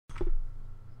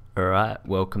Alright,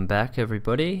 welcome back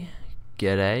everybody.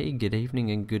 G'day, good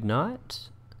evening and good night.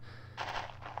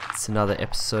 It's another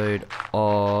episode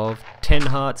of 10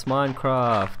 Hearts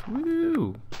Minecraft,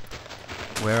 woo!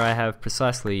 Where I have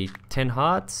precisely 10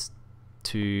 hearts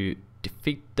to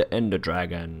defeat the Ender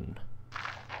Dragon.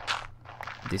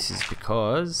 This is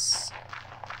because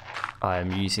I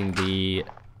am using the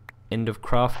end of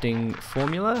crafting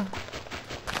formula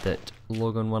that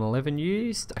Logon 111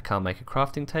 used. I can't make a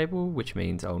crafting table, which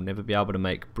means I'll never be able to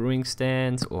make brewing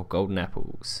stands or golden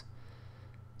apples.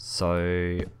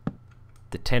 So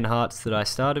the 10 hearts that I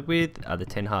started with are the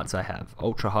 10 hearts I have.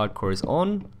 UltraHardcore is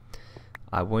on.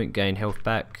 I won't gain health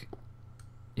back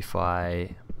if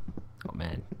I... oh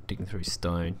man, digging through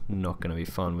stone, not going to be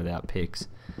fun without picks.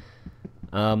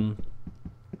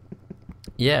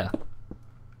 Yeah.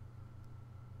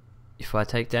 If I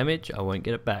take damage, I won't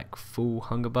get it back. Full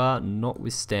hunger bar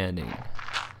notwithstanding.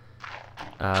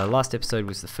 Last episode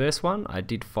was the first one. I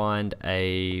did find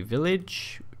a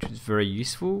village, which was very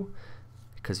useful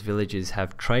because villages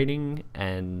have trading,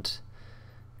 and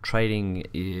trading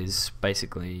is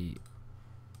basically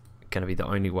going to be the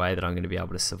only way that I'm going to be able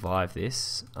to survive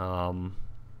this.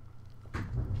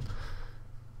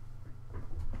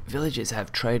 Villages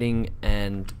have trading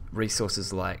and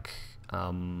resources like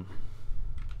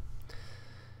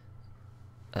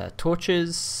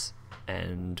torches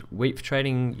and wheat for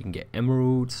trading. You can get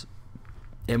emeralds.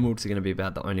 Emeralds are going to be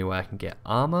about the only way I can get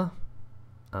armour.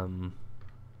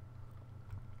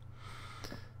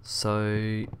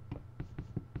 So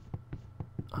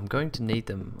I'm going to need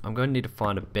them. I'm going to need to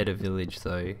find a better village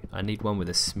though. I need one with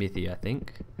a smithy, I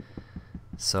think.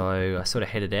 So I sort of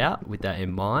headed out with that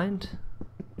in mind,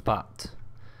 but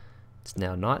it's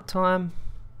now night time,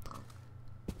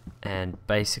 and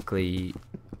basically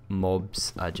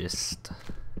mobs are just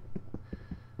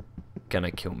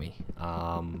gonna kill me.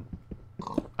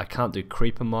 I can't do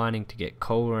creeper mining to get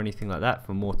coal or anything like that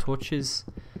for more torches.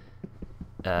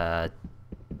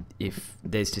 If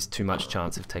there's just too much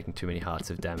chance of taking too many hearts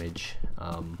of damage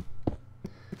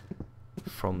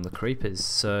from the creepers.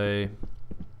 So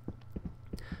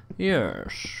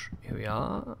yes, here we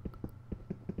are.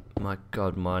 My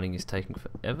god, mining is taking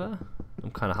forever.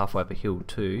 I'm kind of halfway up a hill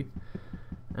too,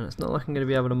 and it's not like I'm going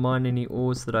to be able to mine any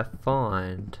ores that I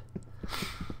find.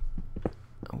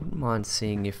 I wouldn't mind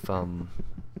seeing if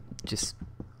just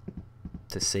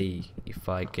to see if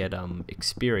I get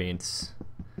experience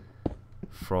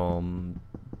from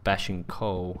bashing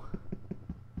coal,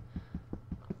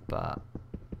 but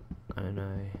I don't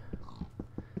know.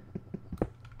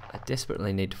 I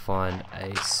desperately need to find a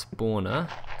spawner.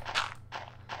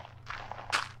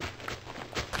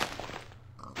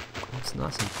 It's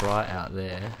nice and bright out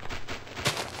there.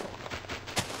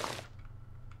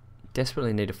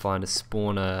 Desperately need to find a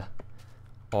spawner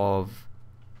of,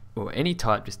 or any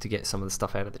type, just to get some of the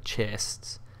stuff out of the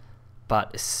chests,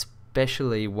 but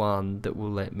especially one that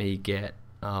will let me get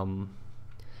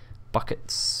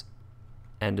buckets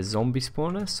and a zombie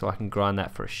spawner, so I can grind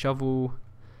that for a shovel,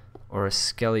 or a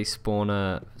skelly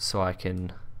spawner so I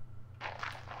can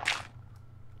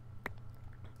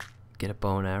get a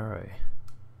bow and arrow.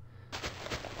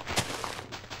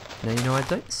 Now, you know, I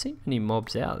don't see many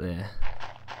mobs out there,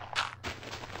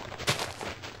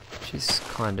 which is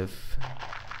kind of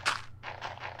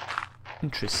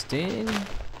interesting.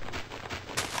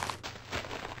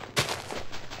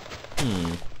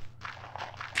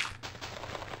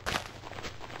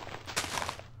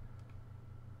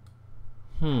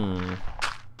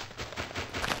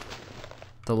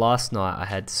 The last night I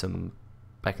had some,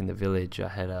 back in the village, I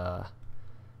had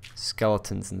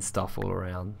skeletons and stuff all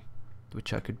around,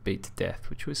 which I could beat to death,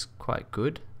 which was quite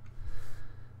good.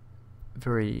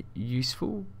 Very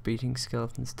useful, beating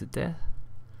skeletons to death.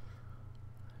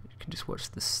 You can just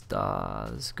watch the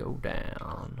stars go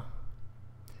down.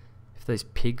 If those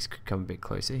pigs could come a bit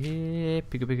closer here.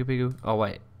 Piggle, piggle, piggle. Oh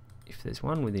wait, if there's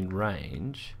one within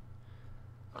range.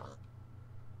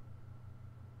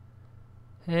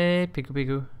 Hey, piggle,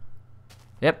 piggle.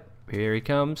 Yep, here he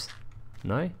comes.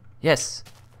 No? Yes.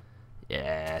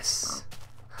 Yes.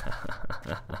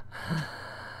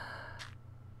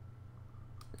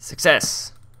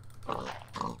 Success.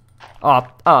 I'm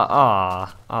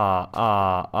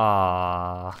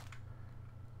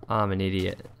an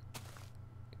idiot.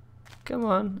 Come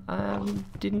on, I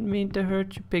didn't mean to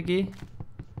hurt you, piggy.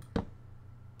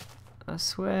 I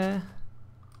swear.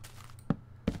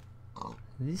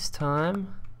 This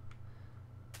time.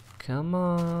 Come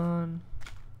on.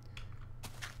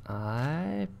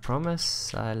 I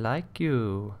promise I like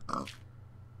you.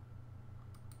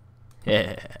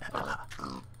 Yeah.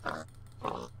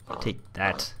 Take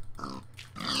that.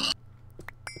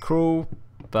 cruel,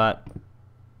 but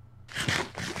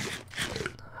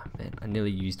man, I nearly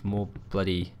used more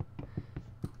bloody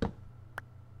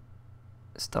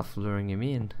stuff luring him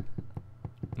in.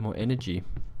 More energy.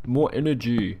 More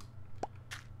energy.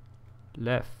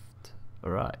 Left.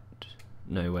 Right.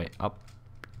 No, wait. Up.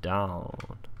 Down.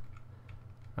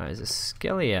 Alright, there's a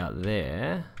skelly out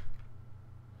there.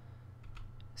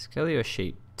 Skelly or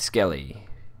sheep? Skelly.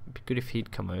 It'd be good if he'd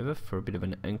come over for a bit of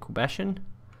an ankle bashing.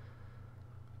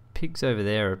 Pigs over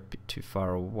there are a bit too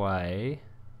far away.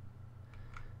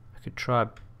 I could try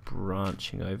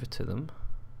branching over to them.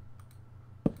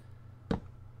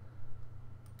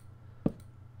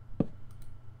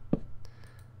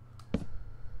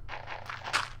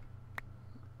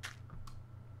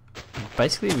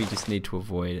 Basically, we just need to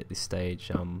avoid at this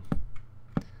stage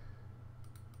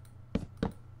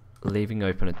leaving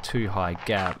open a too high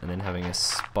gap and then having a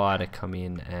spider come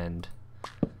in and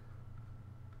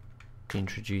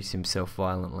introduce himself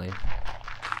violently.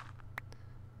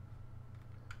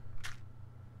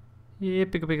 Yeah,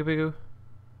 piggle.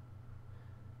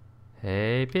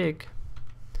 Hey, pig.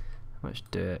 How much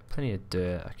dirt? Plenty of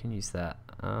dirt. I can use that.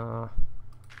 Alright,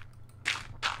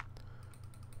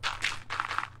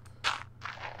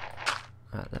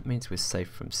 that means we're safe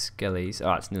from skellies.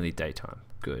 Oh, it's nearly daytime.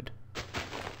 Good.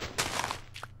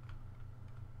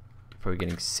 Probably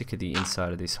getting sick of the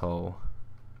inside of this hole.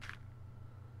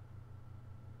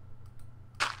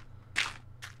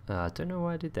 I don't know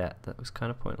why I did that. That was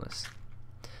kind of pointless.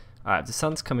 Alright, the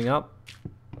sun's coming up.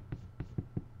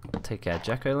 Take our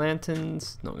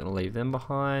jack-o'-lanterns. Not going to leave them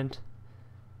behind.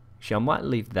 Actually, I might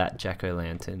leave that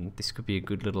jack-o'-lantern. This could be a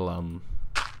good little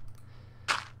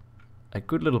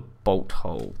bolt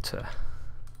hole to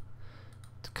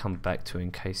come back to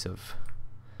in case of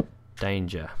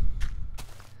danger.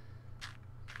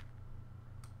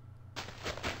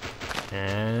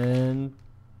 And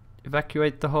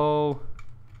evacuate the hole.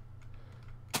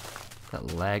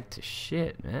 That lagged to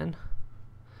shit, man.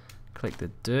 Collect the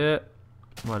dirt.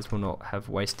 Might as well not have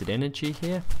wasted energy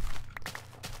here.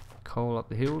 Coal up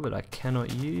the hill that I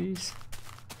cannot use.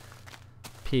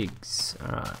 Pigs.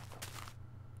 Alright.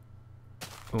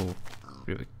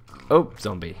 Oh,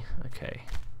 zombie. Okay.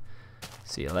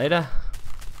 See you later.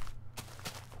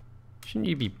 Shouldn't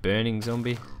you be burning,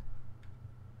 zombie?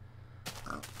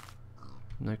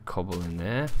 No cobble in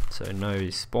there, so no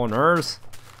spawners.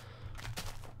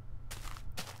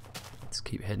 Let's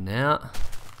keep heading out.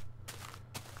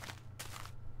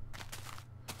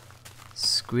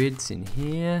 Squids in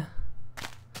here.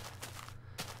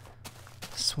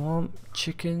 Swamp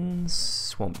chickens.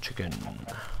 Swamp chicken.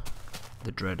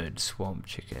 The dreaded swamp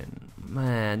chicken.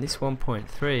 Man, this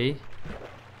 1.3.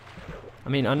 I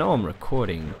mean, I know I'm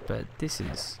recording, but this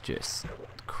is just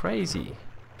crazy.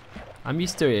 I'm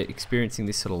used to experiencing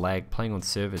this sort of lag playing on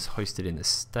servers hosted in the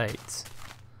States.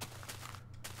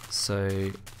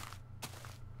 So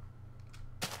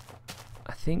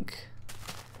I think,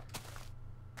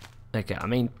 okay, I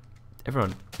mean,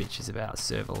 everyone bitches about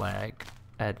server lag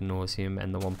ad nauseum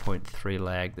and the 1.3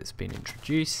 lag that's been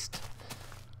introduced.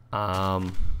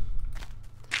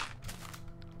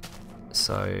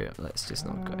 So let's just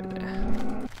not go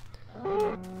there.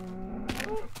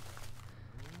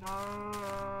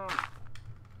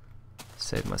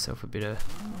 Save myself a bit of.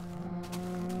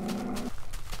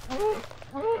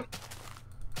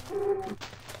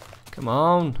 Come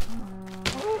on.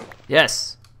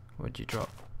 Yes. What'd you drop?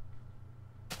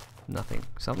 Nothing.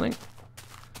 Something?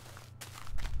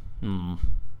 Ooh.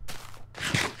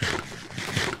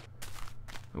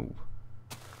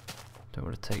 Don't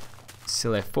want to take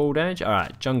silly fall damage.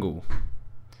 Alright, jungle.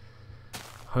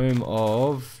 Home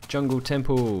of jungle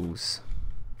temples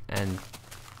and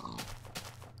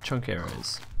chunk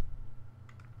arrows.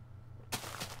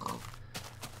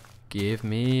 Give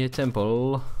me a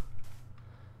temple.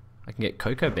 I can get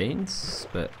cocoa beans,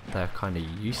 but they're kind of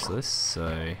useless,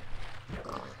 so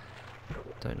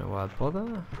don't know why I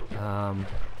bother.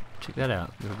 Check that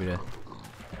out. A little bit of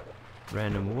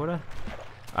random water.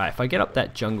 Alright, if I get up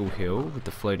that jungle hill with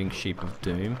the floating sheep of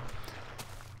doom,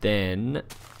 then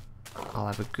I'll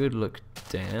have a good look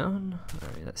down.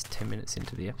 Alright, that's 10 minutes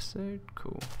into the episode.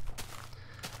 Cool.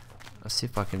 I'll see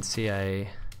if I can see a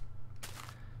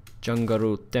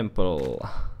Jungaru temple.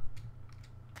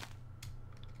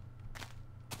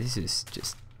 This is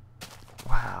just,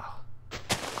 wow.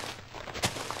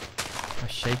 How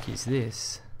shaky is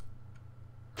this?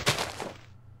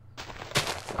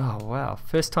 Oh wow,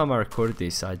 first time I recorded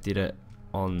this I did it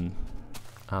on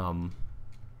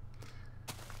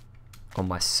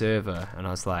my server and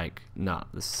I was like, nah,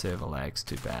 the server lag's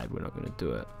too bad, we're not going to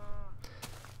do it.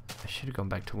 I should have gone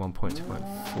back to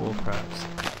 1.2.4 perhaps.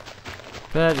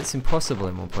 But it's impossible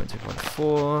in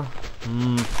 1.2.4.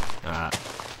 Alright.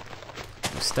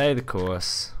 We'll stay the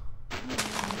course.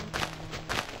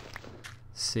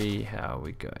 See how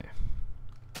we go.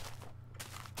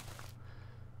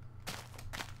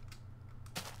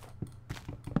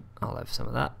 I'll have some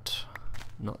of that.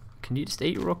 Not. Can you just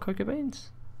eat raw cocoa beans?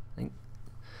 I think.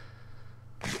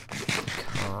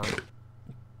 Can't.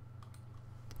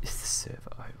 Is the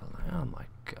server overload? Oh my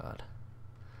god.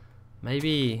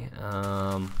 Maybe.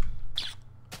 Alright,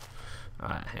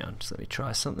 hang on. Just let me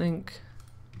try something.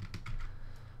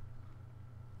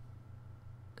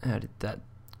 How did that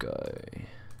go?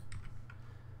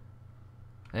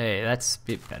 Hey, that's a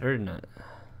bit better, isn't it?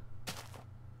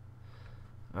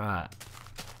 Alright.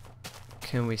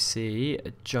 Can we see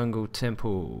a jungle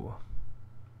temple?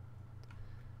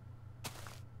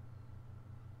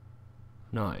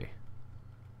 No.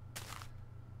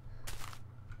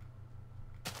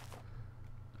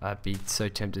 I'd be so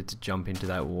tempted to jump into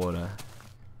that water.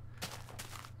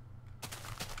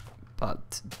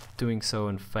 But doing so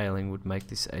and failing would make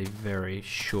this a very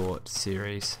short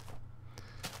series.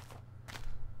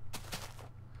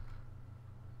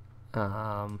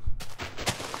 Don't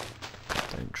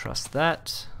trust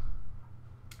that.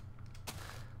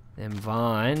 Them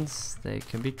vines, they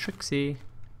can be tricksy.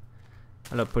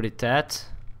 I'll put it at.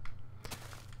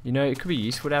 You know, it could be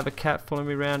useful to have a cat following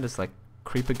me around as like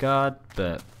creeper guard,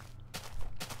 but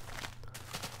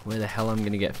where the hell I'm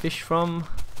gonna get fish from?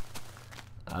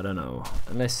 I don't know.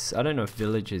 Unless, I don't know if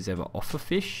villages ever offer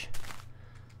fish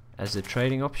as a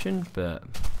trading option, but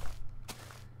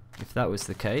if that was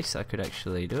the case, I could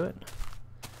actually do it.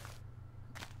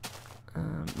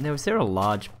 Now, is there a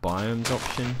large biomes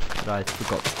option that I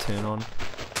forgot to turn on?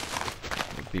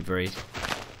 It would be very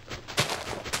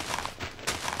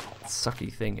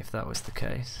sucky thing if that was the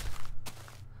case.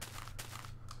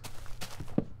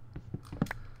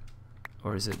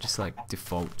 Or is it just like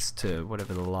defaults to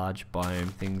whatever the large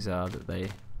biome things are that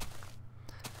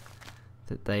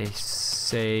they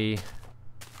say?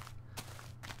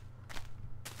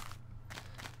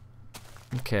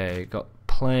 Okay, got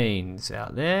plains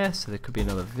out there, so there could be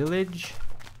another village.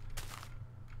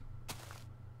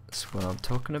 That's what I'm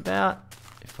talking about.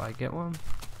 If I get one,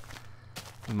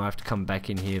 we might have to come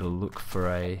back in here to look for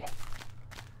a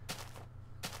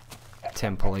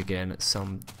temple again at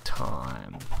some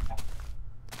time.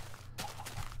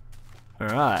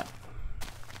 Alright,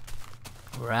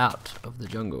 we're out of the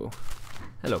jungle.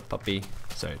 Hello, puppy.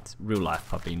 Sorry, it's real life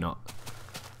puppy, not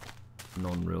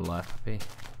non-real life puppy.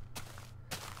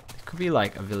 There could be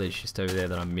like a village just over there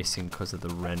that I'm missing because of the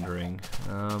rendering.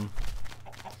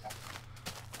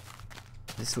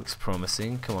 This looks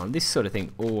promising. Come on, this sort of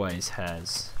thing always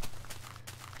has.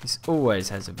 This always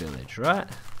has a village, right?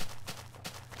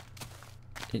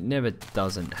 It never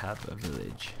doesn't have a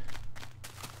village.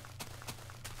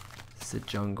 The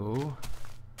jungle.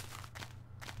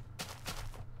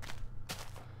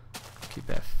 Keep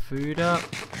our food up.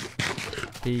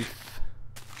 Beef.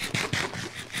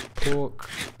 Pork.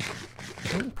 I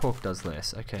think pork does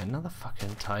less. Okay, another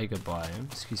fucking tiger biome.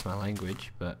 Excuse my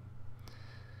language, but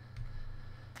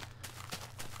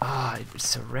it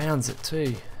surrounds it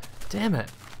too. Damn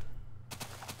it.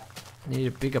 I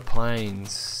needed bigger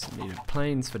plains. I needed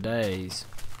plains for days.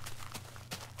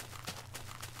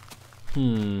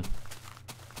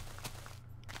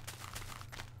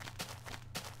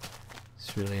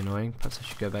 Really annoying. Perhaps I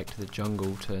should go back to the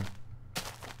jungle to...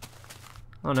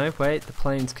 Oh no, wait, the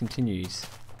plains continues.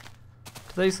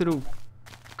 Do those little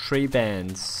tree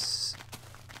bands,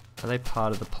 are they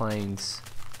part of the plains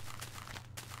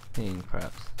thing,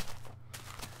 perhaps?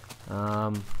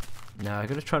 No, I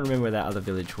gotta try and remember where that other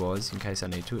village was in case I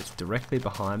need to. It's directly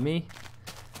behind me.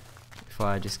 If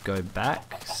I just go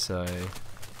back, so...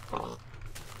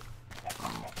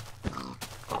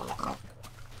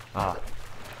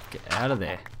 Get out of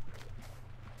there.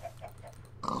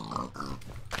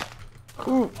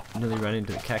 Ooh, nearly ran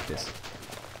into the cactus.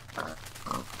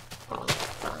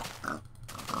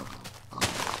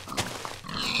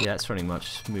 Yeah, it's running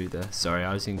much smoother. Sorry,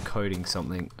 I was encoding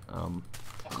something.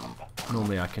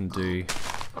 Normally I can do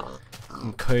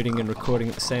encoding and recording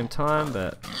at the same time,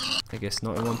 but I guess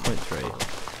not in 1.3.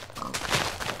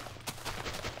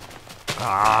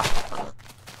 Ah!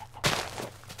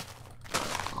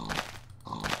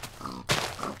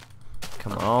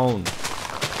 Come on.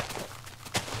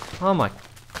 Oh my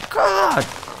god!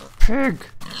 Pig!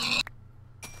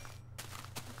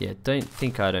 Yeah, don't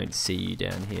think I don't see you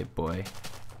down here, boy.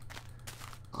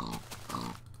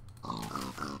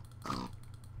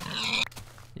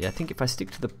 Yeah, I think if I stick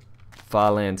to the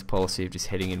Farlands policy of just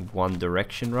heading in one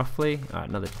direction roughly. Alright,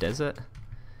 another desert.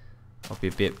 I'll be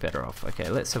a bit better off. Okay,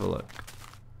 let's have a look.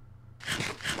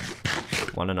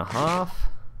 1.5.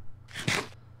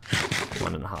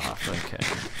 1.5, okay.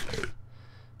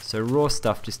 So raw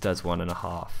stuff just does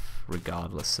 1.5,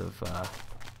 regardless of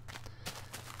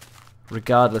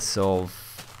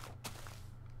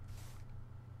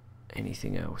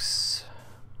anything else.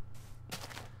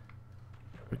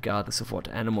 Regardless of what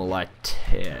animal I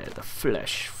tear the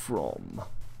flesh from.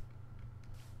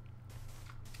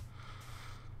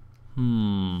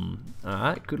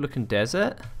 Alright, good looking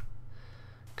desert.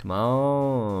 Come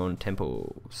on,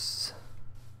 temples.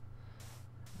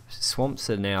 Swamps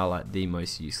are now like the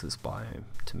most useless biome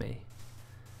to me.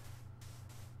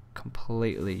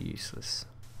 Completely useless.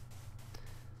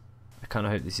 I kind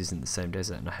of hope this isn't the same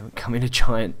desert and I haven't come in a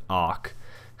giant arc.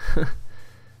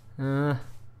 Nope,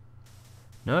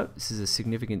 this is a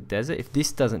significant desert. If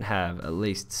this doesn't have at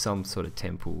least some sort of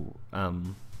temple,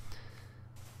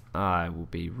 I will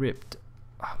be ripped.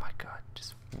 Oh my god,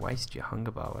 just waste your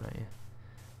hunger bar, why don't you?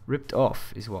 Ripped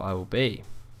off is what I will be.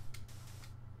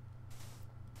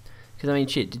 Because I mean,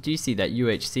 shit, did you see that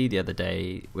UHC the other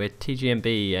day where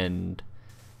TGMB and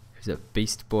who's that,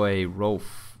 Beast Boy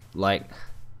Rolf, like,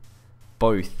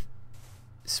 both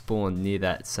spawned near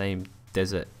that same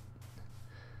desert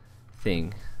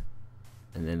thing,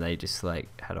 and then they just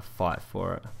like had a fight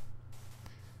for it.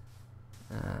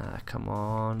 Come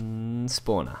on,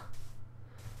 spawner.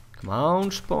 Come on,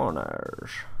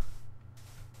 spawners.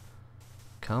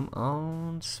 Come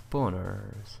on,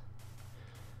 spawners.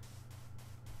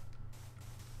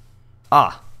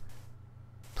 Ah!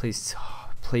 Please,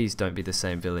 please don't be the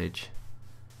same village.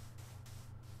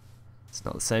 It's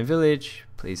not the same village.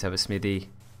 Please have a smithy.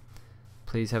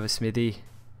 Please have a smithy.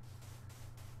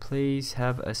 Please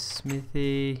have a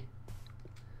smithy.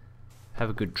 Have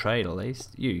a good trade at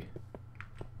least. You.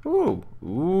 Ooh.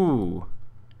 Ooh.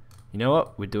 You know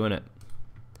what? We're doing it.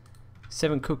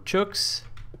 7 cooked chooks.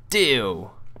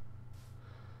 Deal.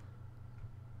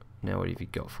 Now what have you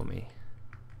got for me?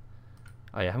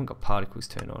 Oh yeah, I haven't got particles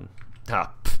turned on.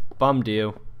 Ah, pff, bum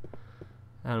deal.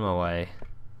 Out of my way.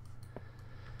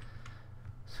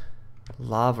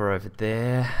 Lava over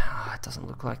there. Oh, it doesn't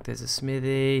look like there's a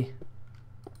smithy.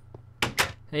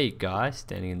 Hey guy,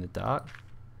 standing in the dark.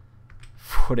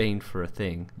 14 for a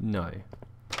thing. No.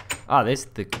 Ah, that's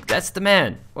the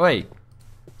man. Oi.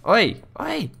 Oi.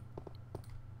 Oi.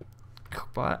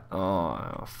 Cockbite.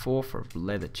 Oh, 4 for a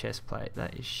leather chest plate.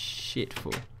 That is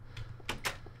shitful.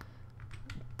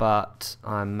 But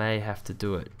I may have to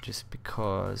do it just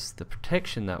because the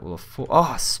protection that will afford.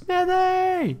 Oh,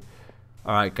 smithy!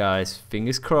 Alright, guys,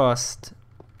 fingers crossed.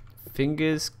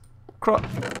 Fingers crossed.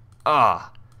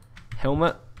 Ah!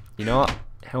 Helmet. You know what?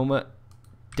 Helmet.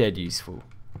 Dead useful.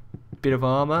 Bit of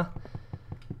armour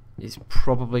is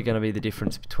probably going to be the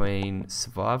difference between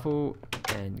survival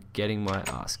and getting my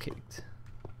ass kicked.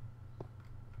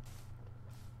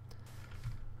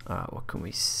 Alright, what can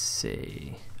we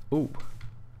see? Ooh.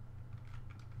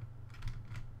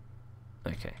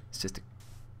 Okay, it's just a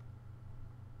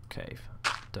cave.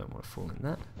 Don't want to fall in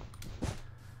that.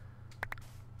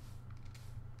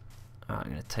 Alright,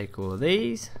 I'm going to take all of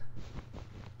these.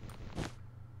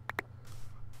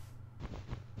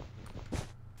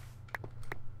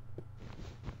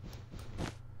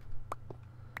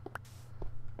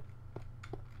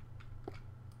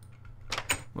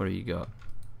 What do you got?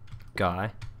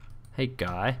 Guy. Hey,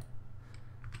 guy.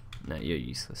 No, you're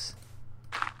useless.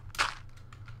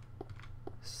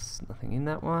 There's nothing in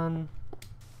that one.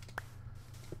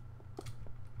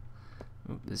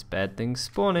 Oh, there's bad things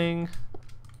spawning.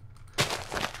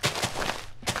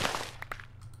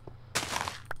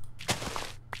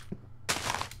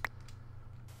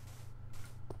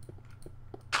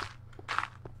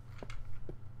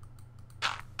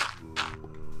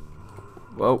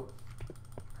 Whoa.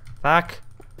 Fuck.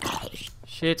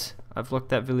 Shit. I've locked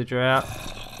that villager out.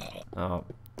 Oh,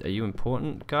 are you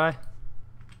important, guy?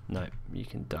 No, you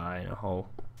can die in a hole.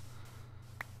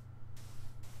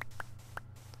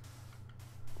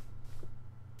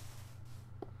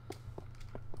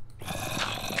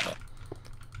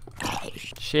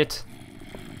 Shit.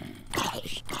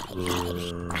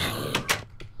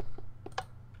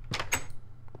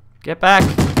 Get back!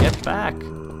 Get back!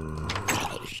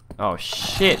 Oh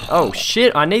shit! Oh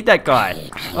shit! I need that guy!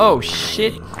 Oh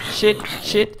shit! Shit!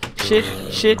 Shit! Shit!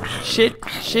 Shit! Shit!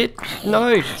 Shit!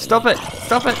 No! Stop it!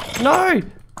 Stop it! No!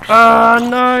 Ah!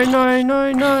 No! No!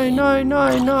 No! No! No!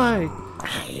 No! No!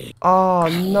 Oh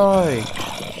no!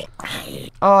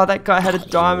 Oh, that guy had a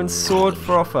diamond sword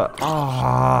for offer.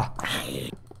 Ah!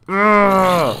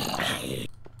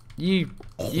 You!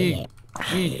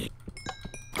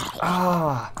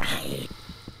 Ah!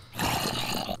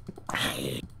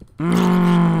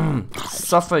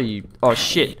 Suffer, you. Oh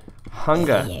shit.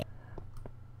 Hunger.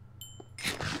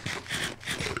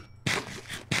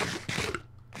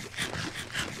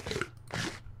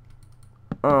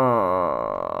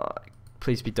 Oh,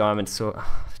 please be diamond sword.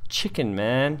 Chicken,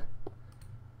 man.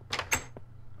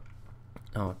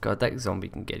 Oh god, that zombie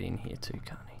can get in here too,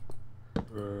 can't he?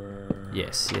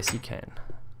 Yes, yes he can.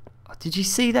 Oh, did you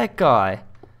see that guy?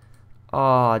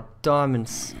 Oh,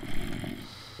 diamonds.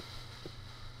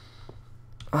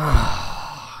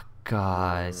 Oh,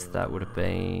 guys, that would have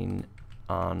been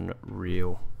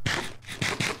unreal.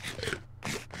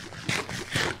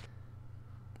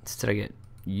 Instead I get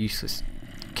useless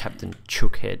Captain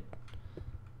Chookhead.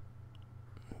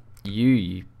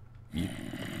 You.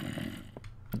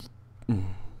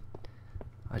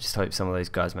 I just hope some of those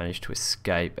guys managed to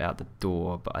escape out the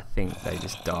door, but I think they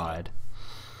just died.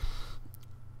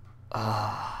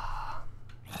 Ah.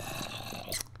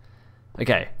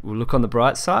 Okay, we'll look on the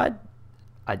bright side.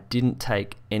 I didn't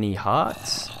take any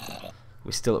hearts.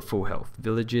 We're still at full health.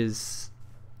 Villagers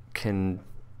can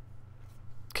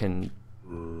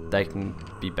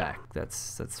be back.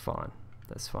 That's fine.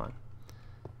 That's fine.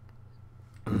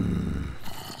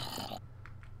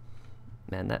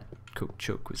 Man, that cooked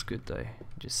chook was good though.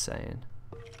 Just saying.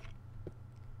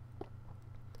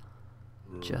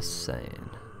 Just saying.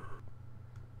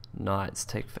 Nights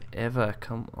take forever.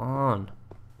 Come on.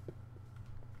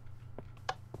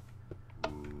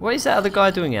 What is that other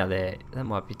guy doing out there? That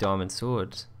might be diamond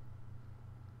swords.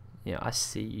 Yeah, I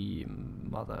see you,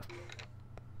 mother.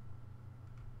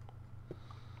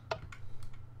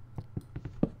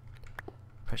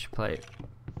 Pressure plate.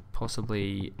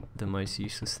 Possibly the most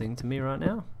useless thing to me right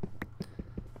now.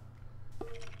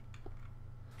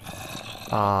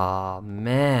 Ah,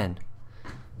 man.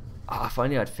 Oh, if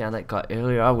only I'd found that guy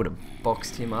earlier, I would have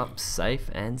boxed him up safe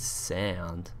and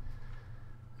sound.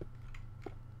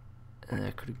 And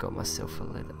I could have got myself a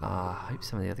leather. Ah, I hope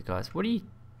some of the other guys. What are you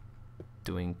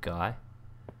doing, guy?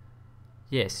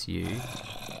 Yes, you.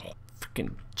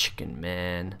 Freaking chicken,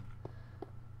 man.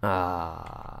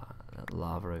 Ah, that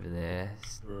lava over there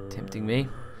is tempting me.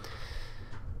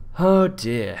 Oh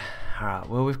dear. Alright,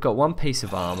 well, we've got one piece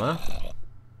of armour.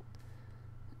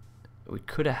 We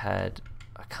could have had.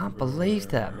 I can't believe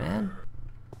that, man.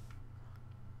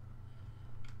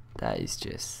 That is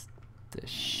just the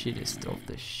shittest of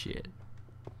the shit.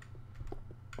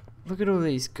 Look at all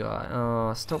these guys.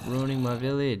 Oh, stop ruining my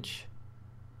village.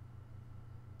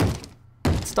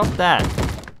 Stop that.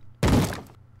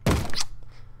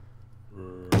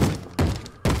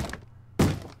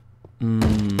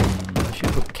 I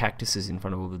should put cactuses in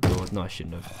front of all the doors. No, I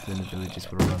shouldn't have. Then the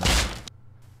villagers would have run out.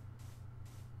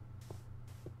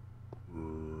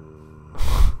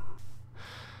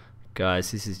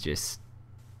 Guys, this is just...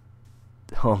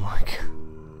 Oh my god.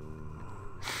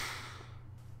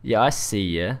 Yeah, I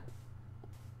see ya.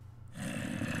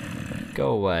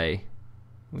 Go away.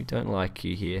 We don't like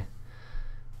you here.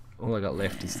 All I got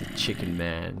left is the chicken,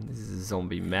 man. This is a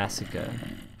zombie massacre.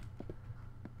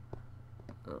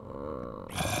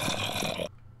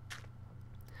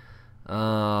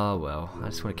 Well, I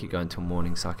just want to keep going till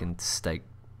morning so I can take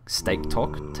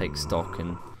stock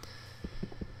and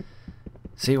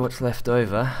see what's left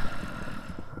over.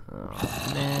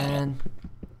 Oh man.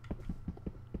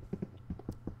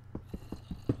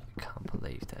 Can't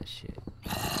believe that shit.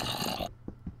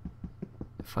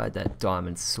 If I had that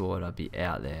diamond sword, I'd be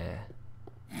out there.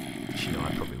 But you know,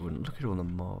 I probably wouldn't. Look at all the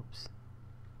mobs.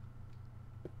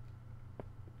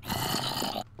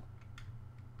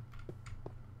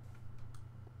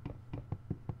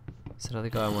 Is that other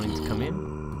guy wanting to come in?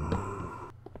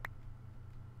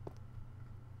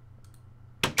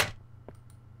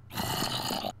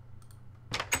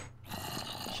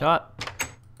 Shot.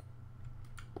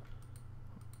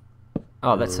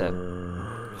 Oh, that's a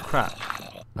crap.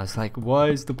 I was like, why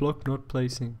is the block not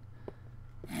placing?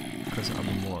 Because I'm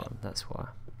a moron, that's why.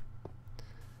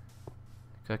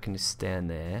 I can just stand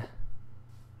there.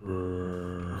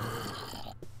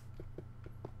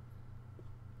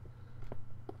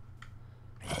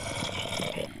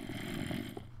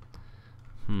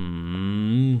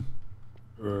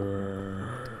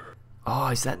 Oh,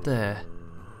 is that the...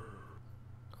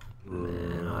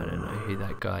 Man, I don't know who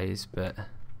that guy is, but...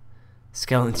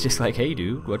 Skeleton's just like, hey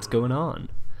dude, what's going on?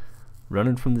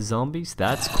 Running from the zombies?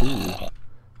 That's cool.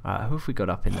 Alright, who have we got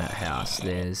up in that house?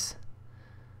 There's...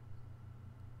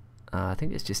 I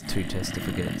think there's just 2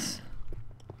 testificates.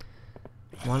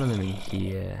 One of them in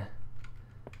here.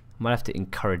 Might have to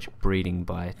encourage breeding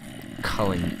by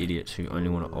culling idiots who only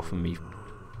want to offer me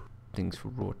things for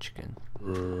raw chicken.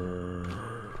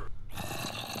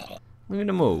 Look at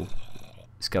them all.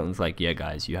 skeleton's like, yeah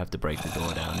guys, you have to break the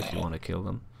door down if you want to kill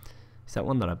them. Is that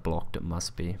one that I blocked? It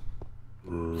must be.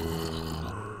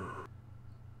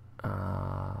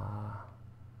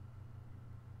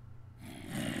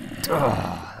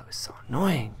 That was so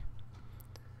annoying.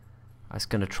 I was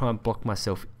going to try and block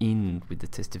myself in with the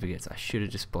testificates. I should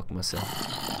have just blocked myself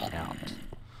out.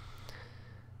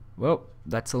 Well,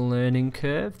 that's a learning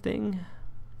curve thing.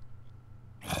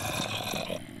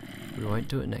 We won't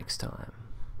do it next time.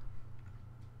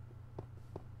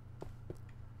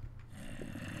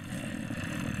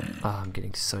 Oh, I'm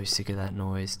getting so sick of that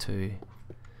noise too.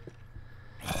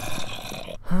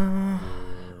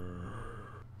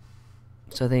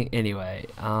 So I think, anyway,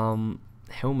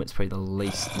 helmet's probably the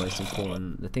least most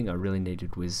important. The thing I really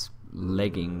needed was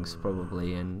leggings,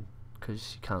 probably, and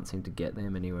because you can't seem to get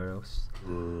them anywhere else.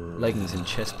 Leggings and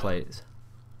chest plates.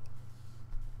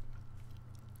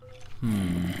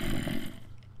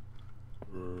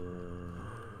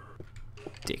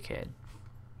 Dickhead.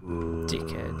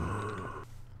 Dickhead.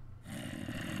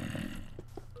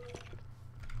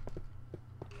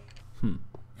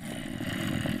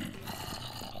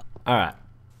 Alright.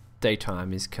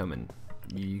 Daytime is coming.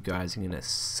 You guys are gonna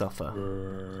suffer.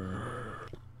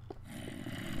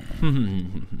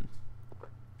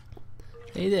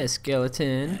 Hey there,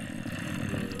 skeleton.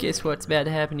 Guess what's about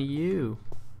to happen to you?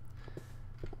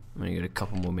 I've only got a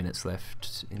couple more minutes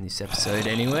left in this episode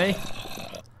anyway.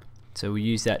 So we'll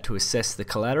use that to assess the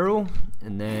collateral,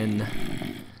 and then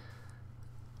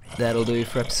that'll do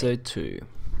for episode 2.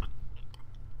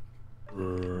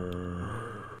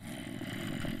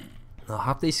 Oh,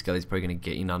 half these skellies probably going to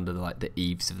get in under the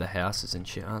eaves of the houses and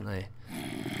shit, aren't they?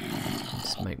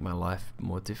 Just make my life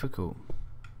more difficult.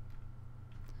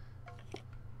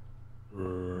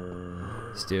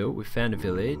 Still, we found a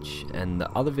village, and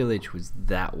the other village was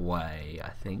that way, I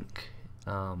think.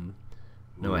 No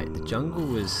wait, the jungle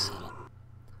was...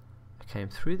 I came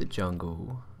through the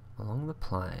jungle, along the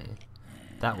plain.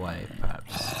 That way,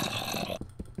 perhaps.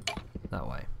 That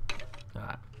way.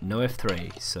 Alright, no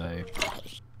F3, so...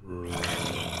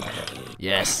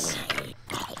 Yes!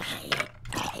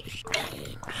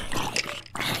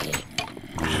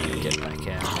 Get back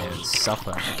out there and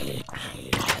suffer.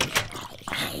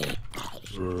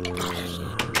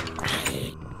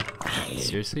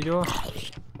 Seriously, door?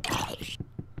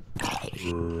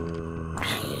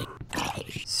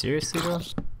 Seriously, door?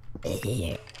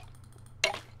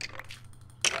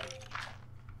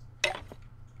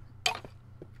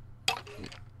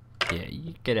 Yeah,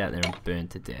 you get out there and burn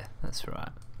to death. That's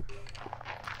right.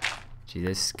 Gee,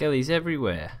 there's skellies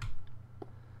everywhere.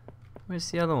 Where's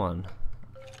the other one?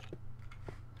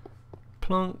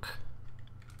 Plonk.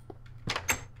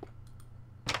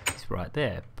 He's right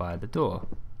there by the door.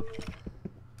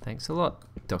 Thanks a lot,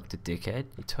 Dr. Dickhead.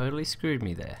 You totally screwed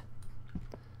me there.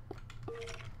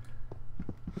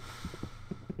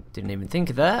 Didn't even think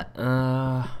of that.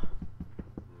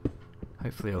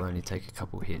 Hopefully I'll only take a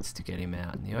couple hits to get him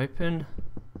out in the open.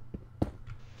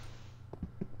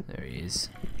 There he is.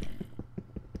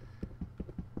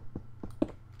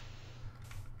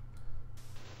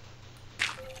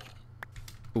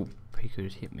 Oh, he could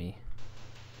have hit me.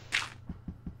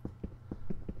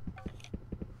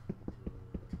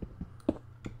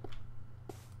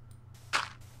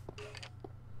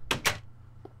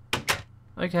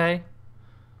 Okay.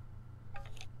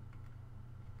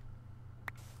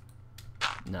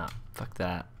 Nah, fuck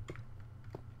that.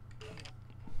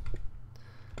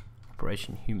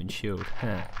 Operation Human Shield,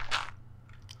 huh?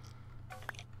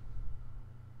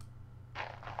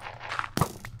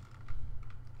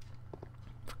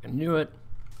 Fucking knew it.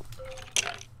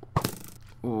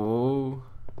 Oh.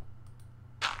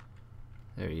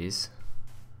 There he is.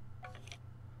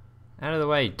 Out of the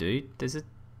way, dude. There's a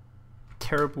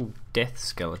terrible death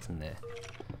skeleton there.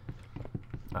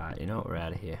 Alright, you know what? We're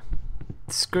out of here.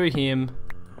 Screw him.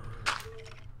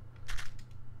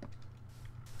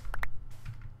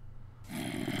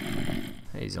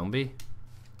 Hey, zombie.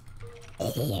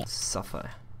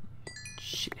 Suffer.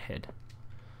 Shithead.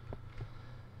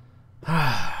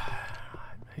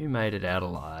 Who made it out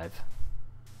alive?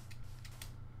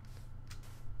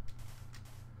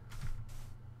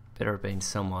 Better have been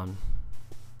someone.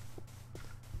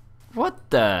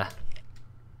 What the?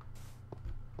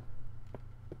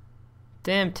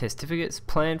 Damn testificates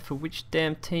planned for which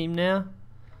damn team now?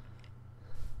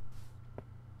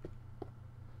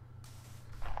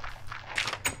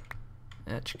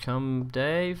 Out you come,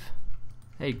 Dave.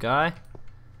 Hey, guy.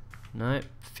 Nope.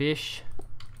 Fish.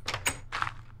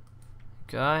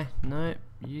 Guy. Nope.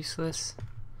 Useless.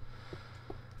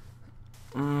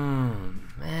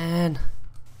 Man.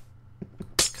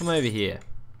 Come over here.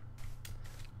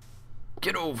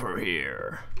 Get over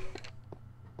here.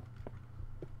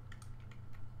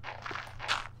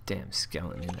 Damn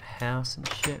skeleton in the house and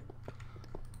shit.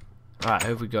 Alright, who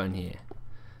have we got in here?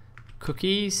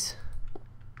 Cookies.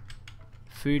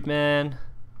 Food man.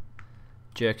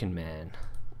 Jerkin man.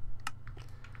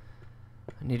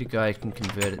 I need a guy who can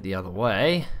convert it the other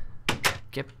way.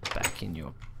 Get back in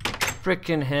your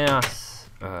frickin' house.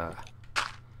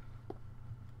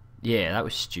 Yeah, that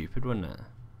was stupid, wasn't it?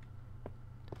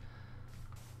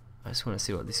 I just want to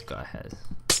see what this guy has.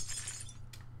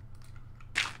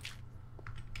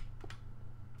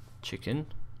 Chicken.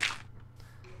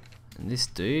 And this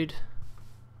dude.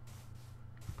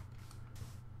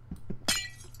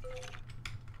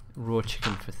 Raw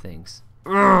chicken for things.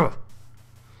 Ugh!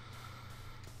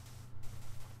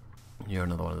 You're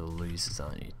another one of the losers,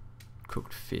 aren't you?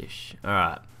 Cooked fish.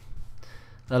 Alright.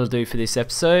 That'll do for this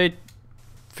episode.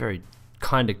 Very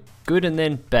kind of good and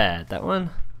then bad, that one.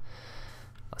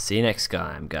 I'll see you next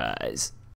time, guys.